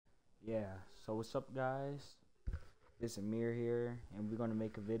Yeah, so what's up, guys? It's Amir here, and we're gonna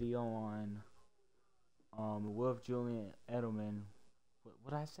make a video on with Julian Edelman.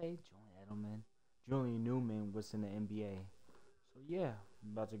 What I say? Julian Edelman. Julian Newman was in the NBA. So yeah,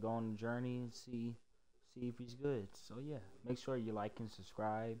 I'm about to go on a journey and see if he's good. So yeah, make sure you like and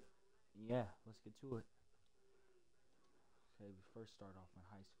subscribe. Yeah, let's get to it. Okay, we first start off in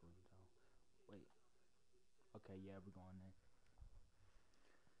high school though. Wait. Okay, yeah, we're going there.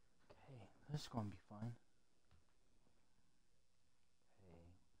 Okay, this is gonna be fun. Okay,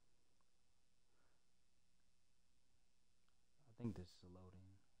 I think this is loading.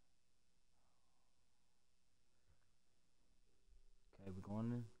 Okay, we're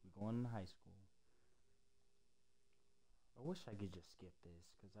going to high school. I wish I could just skip this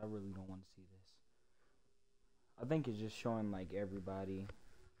because I really don't want to see this. I think it's just showing like everybody,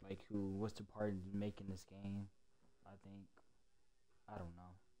 like who was the part in making this game. I think I don't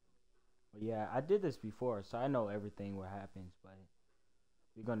know, but yeah, I did this before, so I know everything what happens. But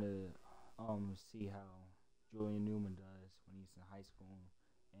we're gonna see how Julian Newman does when he's in high school,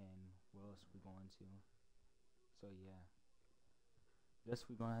 and what else we're going to. So yeah, guess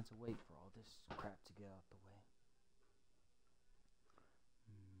we're gonna have to wait for all this crap to get out the way.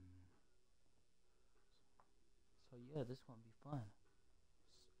 Hmm. So yeah, this gonna be fun.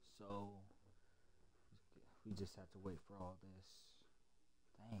 So we just have to wait for all this.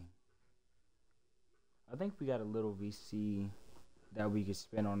 Dang. I think we got a little VC that we could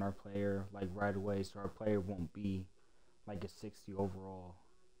spend on our player like right away, so our player won't be like a 60 overall.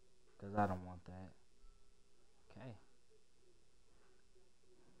 Cause I don't want that. Okay.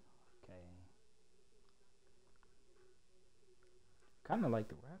 Okay. Kind of like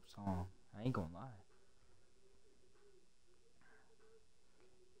the rap song. I ain't gonna lie.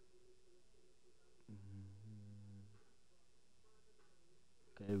 Mm-hmm.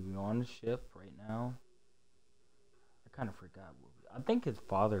 Okay, we on the ship right now. I kind of forgot. I think his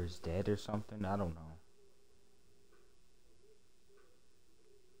father is dead or something. I don't know.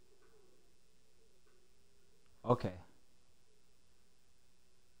 Okay.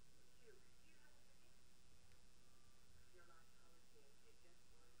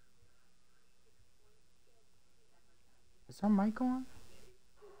 Is our mic on?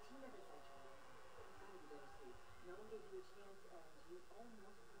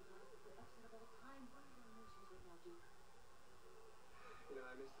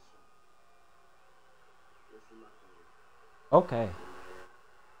 Okay.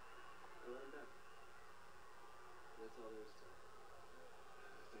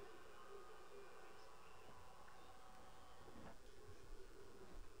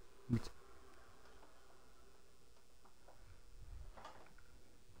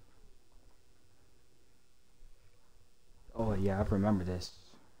 Oh yeah, I remember this.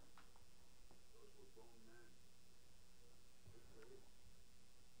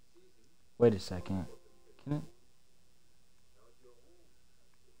 Wait a second. Can it?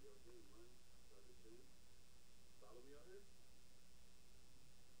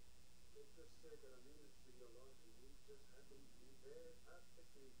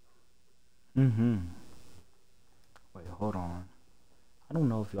 Mm-hmm. Wait, hold on. I don't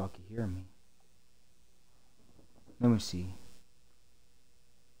know if y'all can hear me. Let me see.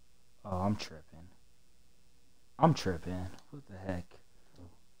 Oh, I'm tripping. I'm tripping. What the heck?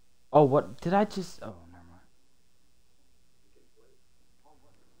 Oh, what did I just? Oh, never mind.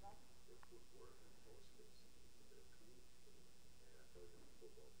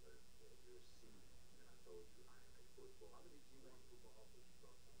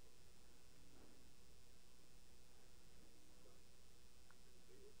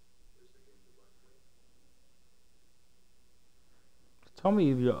 Tell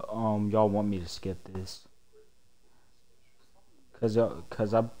me if y'all want me to skip this, cause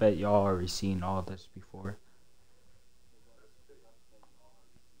I bet y'all already seen all this before.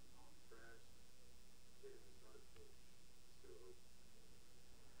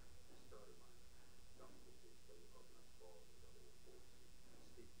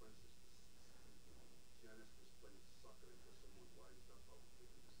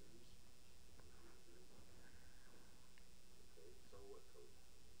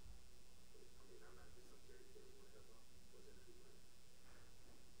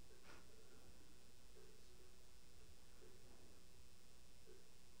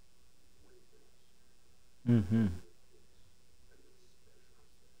 Mm-hmm.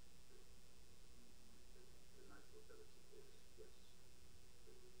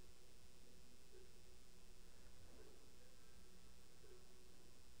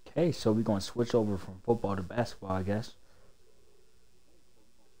 Okay, so we're gonna switch over from football to basketball, I guess.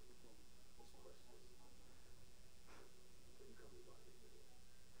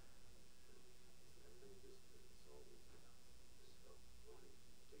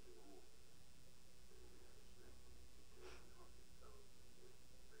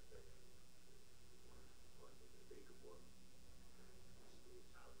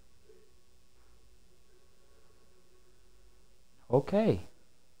 Okay.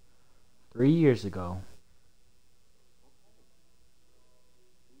 3 years ago.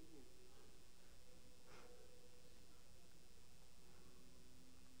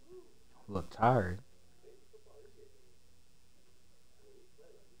 Look tired.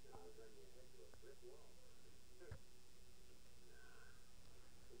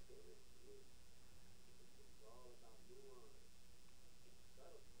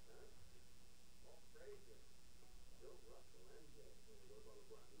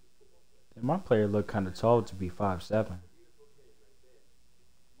 And my player looked kind of tall to be 5'7".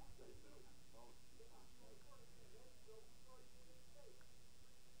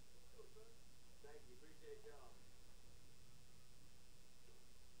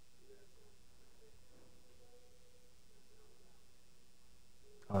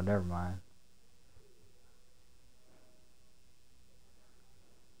 Oh, never mind.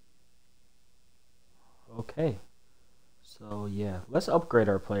 Okay. So, yeah. Let's upgrade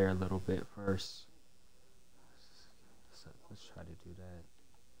our player a little bit first. So let's try to do that.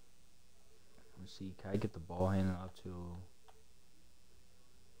 Let's see. Can I get the ball handling up to...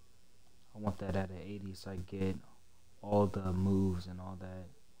 I want that at an 80 so I get all the moves and all that.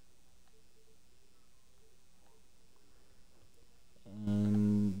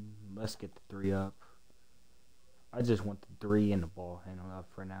 And let's get the 3 up. I just want the 3 and the ball handle up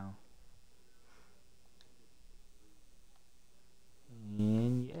for now.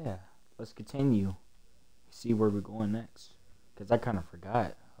 And yeah, let's continue. See where we're going next. Because I kind of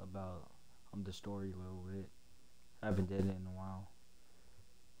forgot about the story a little bit. I haven't did it in a while.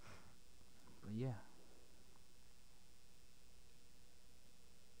 But yeah.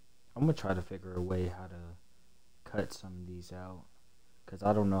 I'm going to try to figure a way how to cut some of these out. Because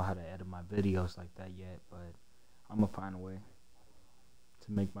I don't know how to edit my videos like that yet. But I'm going to find a way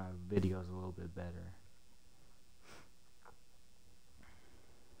to make my videos a little bit better.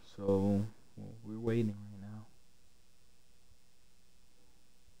 So, we're waiting right now.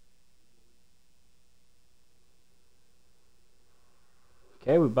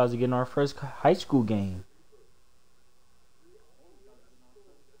 Okay, we're about to get in our first high school game.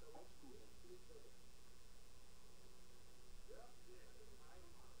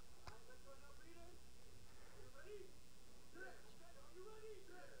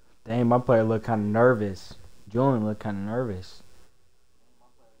 Dang, my player looked kind of nervous. Julian looked kind of nervous.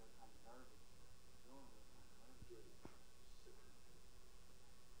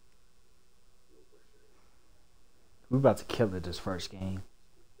 We're about to kill it this first game.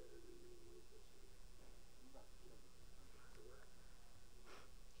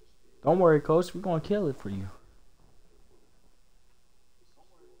 Don't worry, coach. We're going to kill it for you.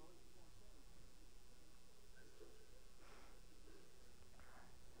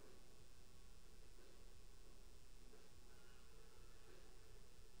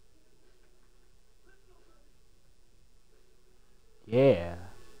 Yeah.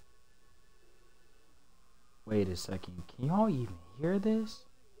 Wait a second. Can y'all even hear this?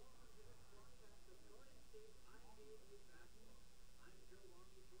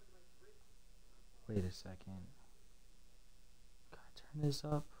 Wait a second. Can I turn this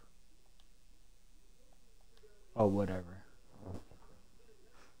up? Oh, whatever.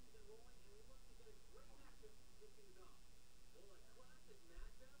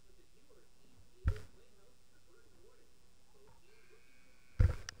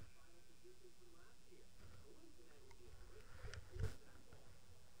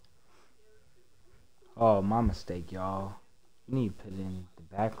 Oh, my mistake, y'all. You need to put it in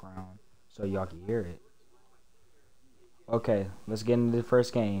the background so y'all can hear it. Okay, let's get into the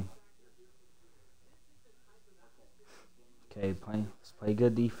first game. Okay, let's play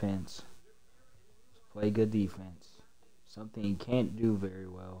good defense. Let's play good defense. Something you can't do very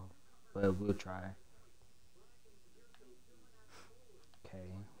well, but we'll try. Okay,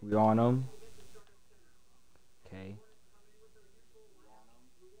 we on them. Okay.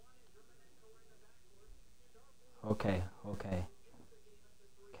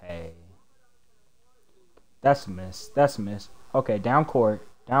 Okay. That's a miss. That's a miss. Okay, down court.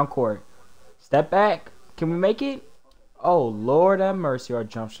 Down court. Step back. Can we make it? Oh, Lord have mercy. Our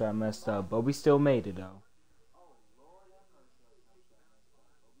jump shot messed up, but we still made it, though.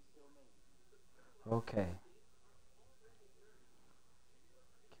 Okay.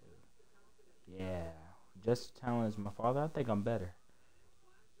 Yeah. Just talent is my father. I think I'm better.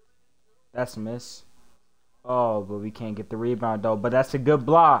 That's a miss. Oh, but we can't get the rebound, though. But that's a good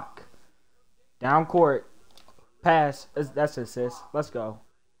block. Down court. Pass. That's assist. Let's go.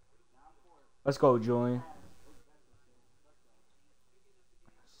 Let's go, Julian.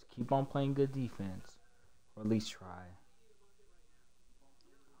 Just keep on playing good defense. Or at least try.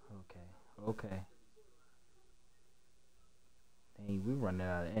 Okay. Dang, we running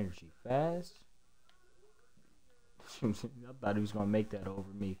out of energy fast. I thought he was gonna make that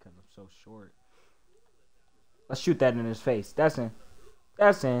over me because I'm so short. Let's shoot that in his face. That's in.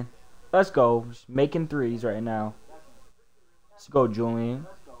 That's in. Let's go. Just making threes right now. Let's go, Julian.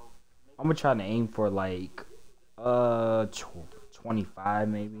 I'm gonna try to aim for like 25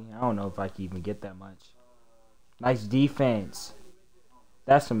 maybe. I don't know if I can even get that much. Nice defense.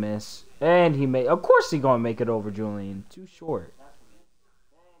 That's a miss. And he made. Of course he gonna make it over Julian. Too short.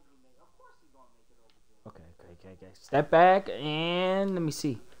 Okay. Step back and let me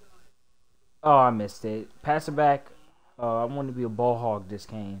see. Oh, I missed it. Pass it back. I want to be a ball hog this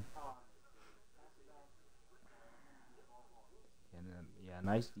game. Yeah,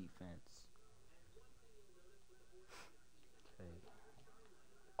 nice defense. Okay.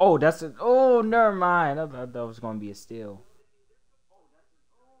 Oh, that's it. Oh, never mind. I thought that was gonna be a steal.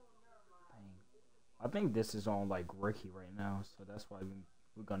 Dang. I think this is on like rookie right now, so that's why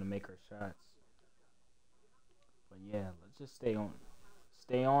we're gonna make our shots. But yeah, let's just stay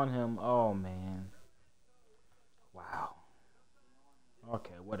on him. Oh man. Wow.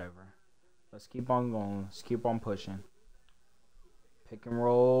 Okay, whatever. Let's keep on going. Let's keep on pushing. Pick and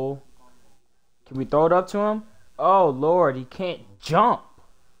roll. Can we throw it up to him? Oh Lord, he can't jump.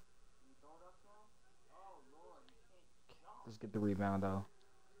 Let's get the rebound though.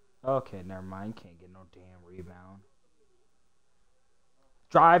 Okay, never mind. Can't get no damn rebound.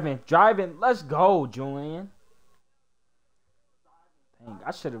 Driving. Let's go, Julian. Dang,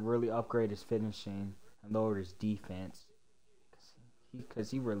 I should have really upgraded his finishing and lowered his defense. Because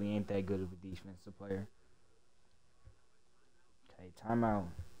he really ain't that good of a defensive player. Okay, timeout.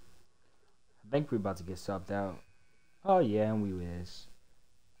 I think we're about to get subbed out. Oh, yeah, and we is.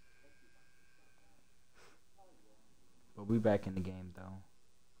 But we back in the game, though.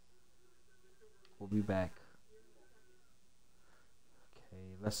 We'll be back.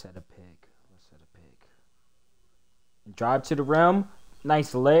 Okay, let's set a pick. And drive to the rim.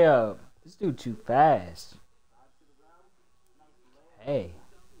 Nice layup. This dude too fast. Hey,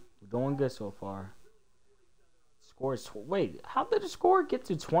 we're doing good so far. Score is wait, how did the score get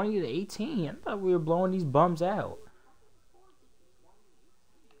to 20-18? I thought we were blowing these bums out.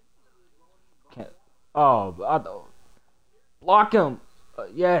 Block him.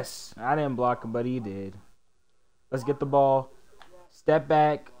 Yes, I didn't block him, but he did. Let's get the ball. Step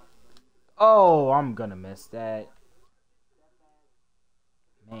back. Oh, I'm gonna miss that.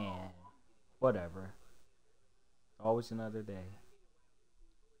 Man, whatever. Always another day.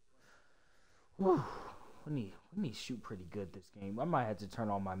 Whew. We need to shoot pretty good this game. I might have to turn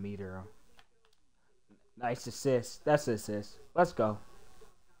on my meter. Nice assist. That's an assist. Let's go.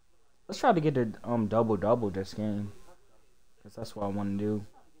 Let's try to get a double-double this game. Because that's what I want to do.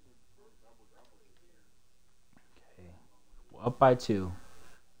 Okay. We're up by 2.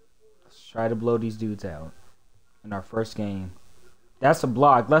 Let's try to blow these dudes out in our first game. That's a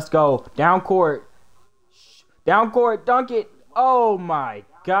block. Let's go. Down court. Dunk it. Oh, my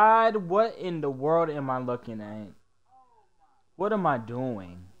God. What in the world am I looking at? What am I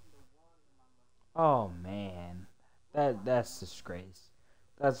doing? Oh, man. That's disgrace.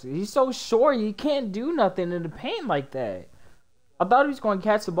 He's so short. He can't do nothing in the paint like that. I thought he was going to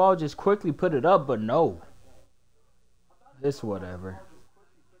catch the ball, just quickly put it up, but no. It's whatever.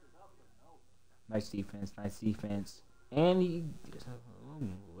 Nice defense. And he...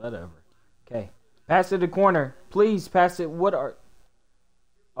 whatever. Okay. Pass to the corner. Please pass it.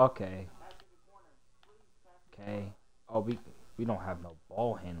 Okay. Oh, we don't have no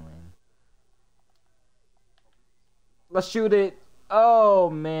ball handling. Let's shoot it. Oh,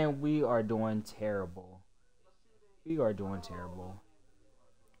 man. We are doing terrible.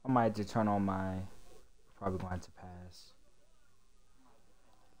 I might have to turn on my... Probably going to pass.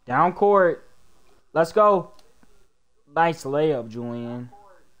 Down court. Let's go. Nice layup, Julian.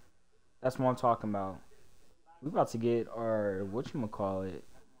 That's what I'm talking about. We about to get our... whatchamacallit.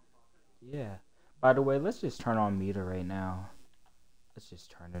 Yeah. By the way, let's just turn on meter right now. Let's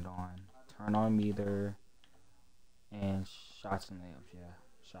just turn it on. Turn on meter. And shots and layups, yeah.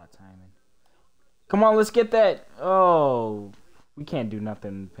 Shot timing. Come on, let's get that. Oh, we can't do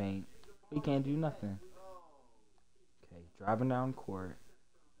nothing in the paint. We can't do nothing. Okay, driving down court.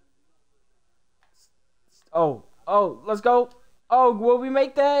 Oh, let's go. Oh, will we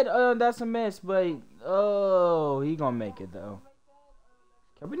make that? That's a miss, but he gonna make it though.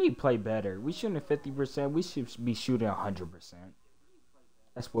 Okay, we need to play better. We shooting at 50%. We should be shooting 100%.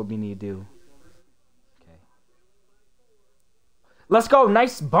 That's what we need to do. Okay. Let's go.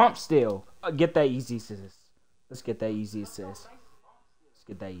 Nice bump still. Get that easy assist. Let's get that easy assist.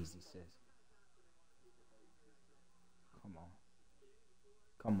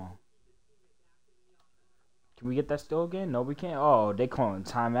 Come on. Can we get that still again? No, we can't. Oh, they calling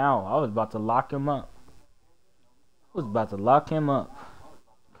timeout. I was about to lock him up.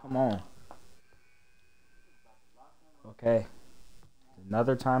 Come on. Okay.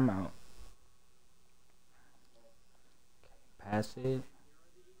 Another timeout. Pass it.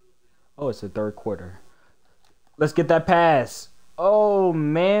 Oh, it's the third quarter. Let's get that pass. Oh,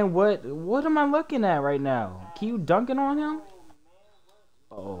 man. What am I looking at right now? Can you dunking on him?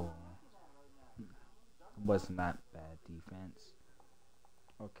 Oh. Was not bad defense.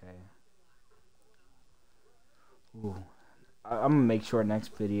 Okay. Ooh. I'm gonna make sure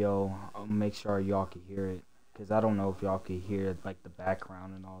next video, I'll make sure y'all can hear it. Because I don't know if y'all can hear like the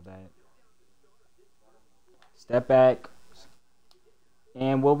background and all that. Step back.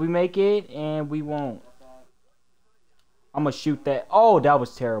 And will we make it? And we won't. I'm gonna shoot that. Oh, that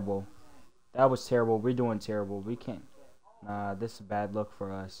was terrible. That was terrible. We're doing terrible. We can't. Nah, this is a bad look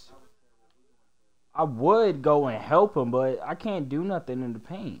for us. I would go and help him, but I can't do nothing in the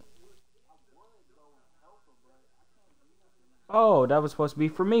paint. Oh, that was supposed to be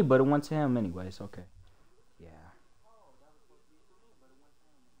for me, but it went to him anyways. Okay. Yeah.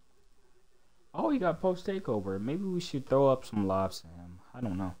 Oh, he got post takeover. Maybe we should throw up some lobs to him. I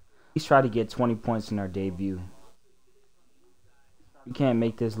don't know. He's trying to get 20 points in our debut. We can't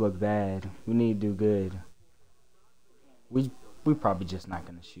make this look bad. We need to do good. We probably just not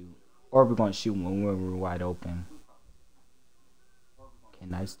going to shoot. Or we're going to shoot when we're wide open. Okay,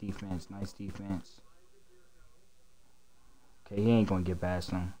 nice defense. Nice defense. Okay, he ain't going to get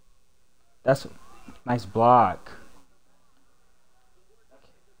past him. That's a nice block.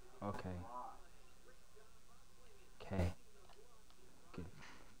 Okay. Okay.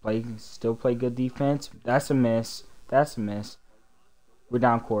 Still play good defense. That's a miss. That's a miss. We're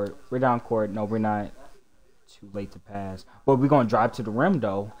down court. We're down court. No, we're not. Too late to pass. But we're going to drive to the rim,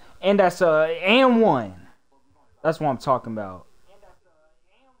 though. And that's a and one. That's what I'm talking about.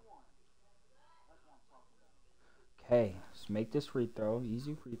 Okay. Let's make this free throw.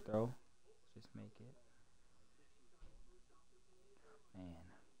 Easy free throw. Just make it. Man.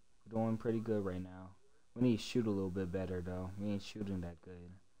 We're doing pretty good right now. We need to shoot a little bit better, though. We ain't shooting that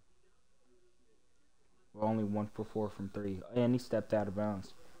good. We're only 1 for 4 from 3. And he stepped out of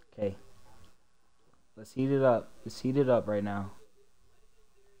bounds. Okay. Let's heat it up. Let's heat it up right now.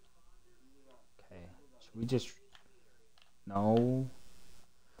 Okay. Should we just... No.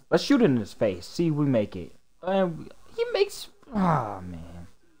 Let's shoot it in his face. See if we make it. He makes... Ah, man.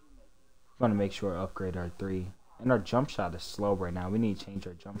 We're going to make sure to upgrade our 3. And our jump shot is slow right now. We need to change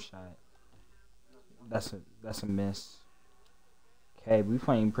our jump shot. That's a miss. Okay, we're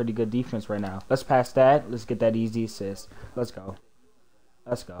playing pretty good defense right now. Let's pass that. Let's get that easy assist. Let's go.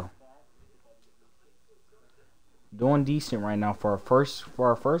 Let's go. Doing decent right now for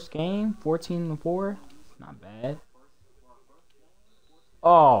our first game. 14-4. Not bad.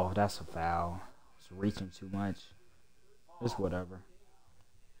 Oh, that's a foul. It's reaching too much. It's whatever.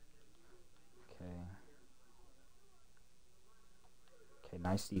 Okay. Okay,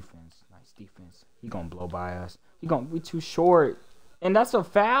 nice defense. Nice defense. He gonna blow by us. We too short. And that's a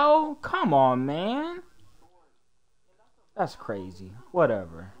foul? Come on, man. That's crazy.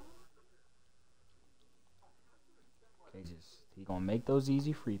 Whatever. Okay, he gonna make those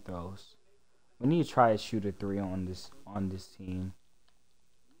easy free throws. We need to try to shoot a 3 on this team.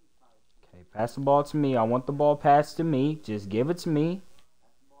 Okay, pass the ball to me. I want the ball passed to me. Just give it to me.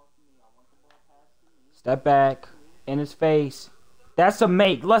 Step back. In his face. That's a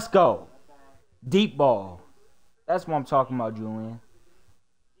make. Let's go. Deep ball. That's what I'm talking about, Julian.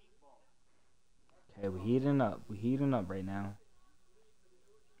 Okay, we're heating up. We're heating up right now.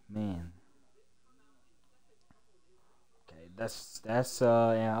 Man. Okay,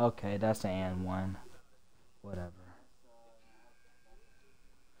 yeah, okay, that's an and one. Whatever.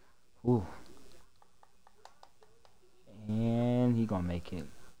 Ooh. And he gonna make it.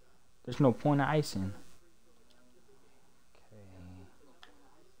 There's no point of icing.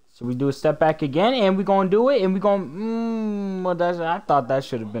 So we do a step back again, and we're going to do it, and we're going well, I thought that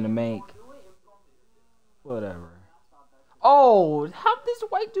should have been a make. Whatever. Oh, how did this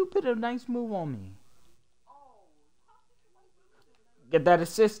white dude put a nice move on me? Get that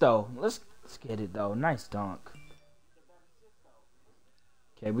assist, though. Let's get it, though. Nice dunk.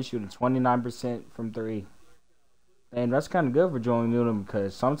 Okay, we're shooting 29% from 3. And that's kind of good for Julian Newman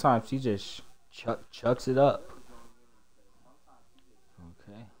because sometimes he just chucks it up.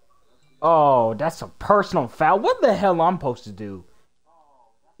 Oh, that's a personal foul. What the hell I'm supposed to do?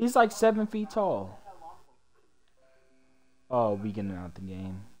 He's like 7 feet tall. Oh, we getting out the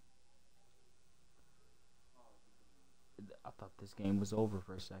game. A thought this game was over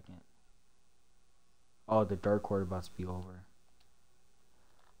for a second. Oh, the third quarter about to be over.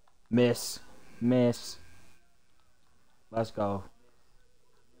 Miss. Let's go.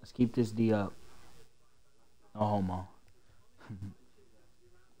 Let's keep this D up. No homo.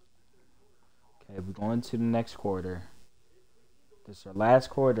 Okay, we're going to the next quarter. This is our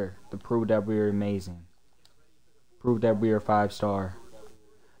last quarter to prove that we are amazing. Prove that we are 5-star.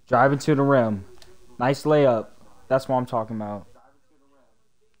 Driving to the rim. Nice layup. That's what I'm talking about.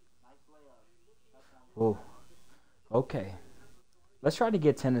 Oh, okay. Let's try to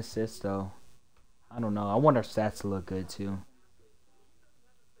get 10 assists, though. I don't know. I want our stats to look good, too.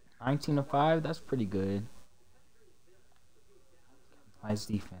 19-5, that's pretty good. Nice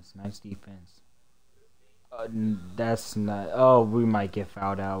defense. That's not... Oh, we might get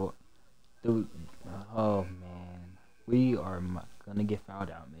fouled out. Dude, oh, man. We are going to get fouled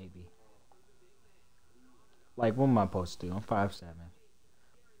out, maybe. Like, what am I supposed to do? I'm 5'7".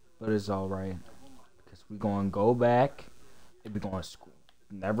 But it's alright. Because we're going to go back. And we're going to school.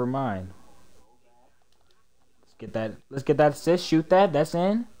 Never mind. Let's get that assist. Shoot that. That's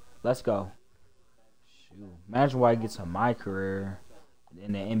in. Let's go. Shoot. Imagine what I get to my career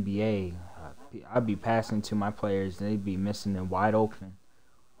in the NBA. I'd be passing to my players. And they'd be missing it wide open.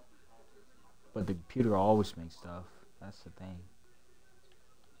 But the computer always makes stuff. That's the thing.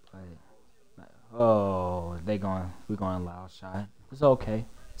 But, oh, we're going loud shot. It's okay.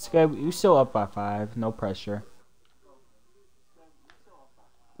 It's okay. We're still up by 5. No pressure.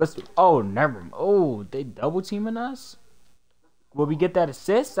 Oh, they double teaming us? Will we get that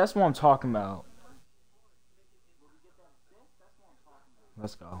assist? That's what I'm talking about.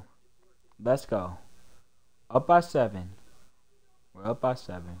 Let's go. Up by 7. We're up by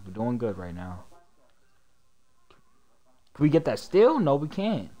 7. We're doing good right now. Can we get that steal? No, we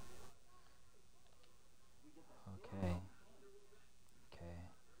can't.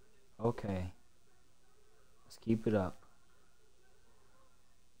 Okay. Let's keep it up.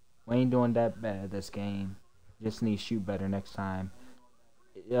 We ain't doing that bad this game. Just need to shoot better next time.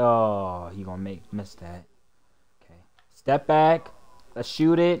 Oh, he gonna miss that. Okay. Step back. Let's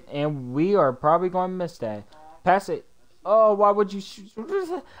shoot it. And we are probably gonna miss that. Pass it. Oh, why would you shoot?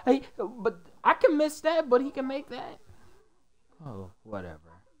 Hey, but I can miss that, but he can make that. Oh, whatever.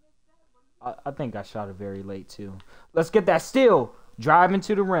 I think I shot it very late, too. Let's get that steal. Driving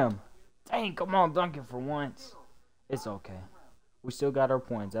to the rim. Dang, come on, Duncan, for once. It's okay. We still got our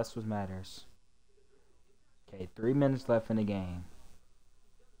points. That's what matters. Okay, 3 minutes left in the game.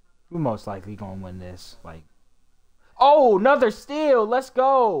 We're most likely going to win this. Oh, another steal. Let's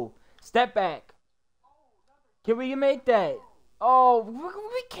go. Step back. Can we make that? Oh,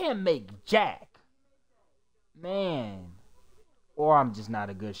 we can't make jack. Man. Or I'm just not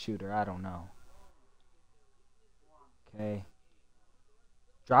a good shooter. I don't know. Okay.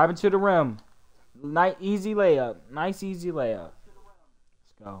 Driving to the rim. Nice easy layup.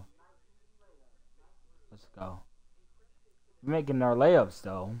 Let's go. We're making our layups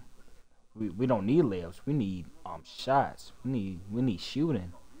though. We don't need layups. We need shots. We need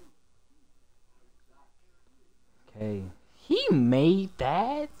shooting. Okay. He made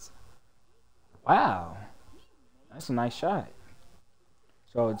that. Wow. That's a nice shot.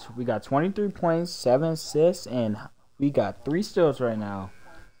 So we got 23 points, 7 assists, and we got 3 steals right now.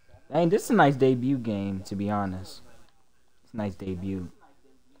 Dang, this is a nice debut game, to be honest. It's a nice debut.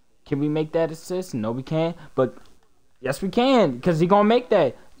 Can we make that assist? No, we can't. But yes, we can, because he's going to make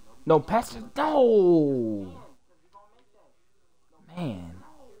that. No, pass it. No. Man.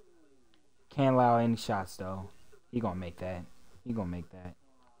 Can't allow any shots, though. He's going to make that.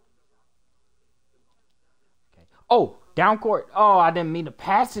 Okay. Oh, down court. Oh, I didn't mean to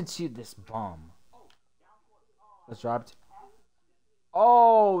pass it to this bum. Let's drop it.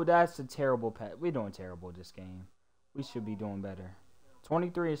 Oh, that's a terrible pass. We're doing terrible this game. We should be doing better.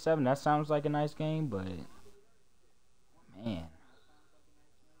 23-7. That sounds like a nice game, but man,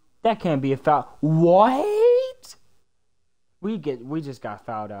 that can't be a foul. What? We just got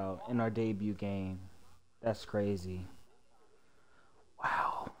fouled out in our debut game. That's crazy.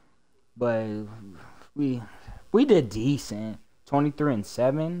 Wow. But we did decent.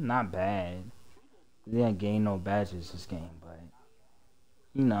 23-7, not bad. We didn't gain no badges this game, but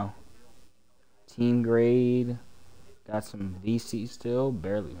you know, team grade, got some VC still,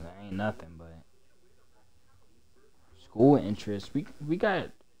 barely, ain't nothing, but school interest, we got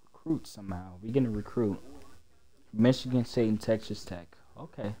recruits somehow. We gonna recruit Michigan State and Texas Tech.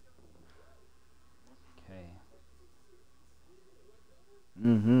 Okay.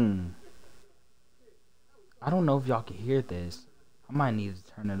 I don't know if y'all can hear this. I might need to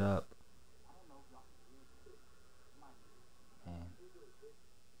turn it up.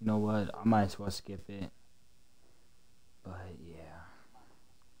 You know what? I might as well skip it. But yeah.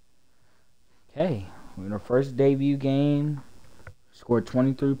 Okay, in our first debut game, scored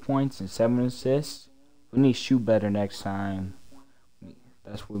 23 points and 7 assists. We need to shoot better next time.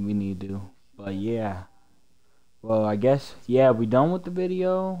 That's what we need to do. But yeah. Well, I guess, yeah, we done with the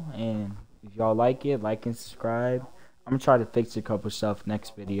video. And if y'all like it, like and subscribe. I'm going to try to fix a couple stuff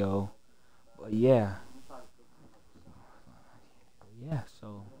next video. But yeah. Yeah,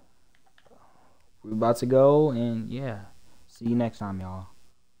 so we're about to go. And yeah, see you next time, y'all.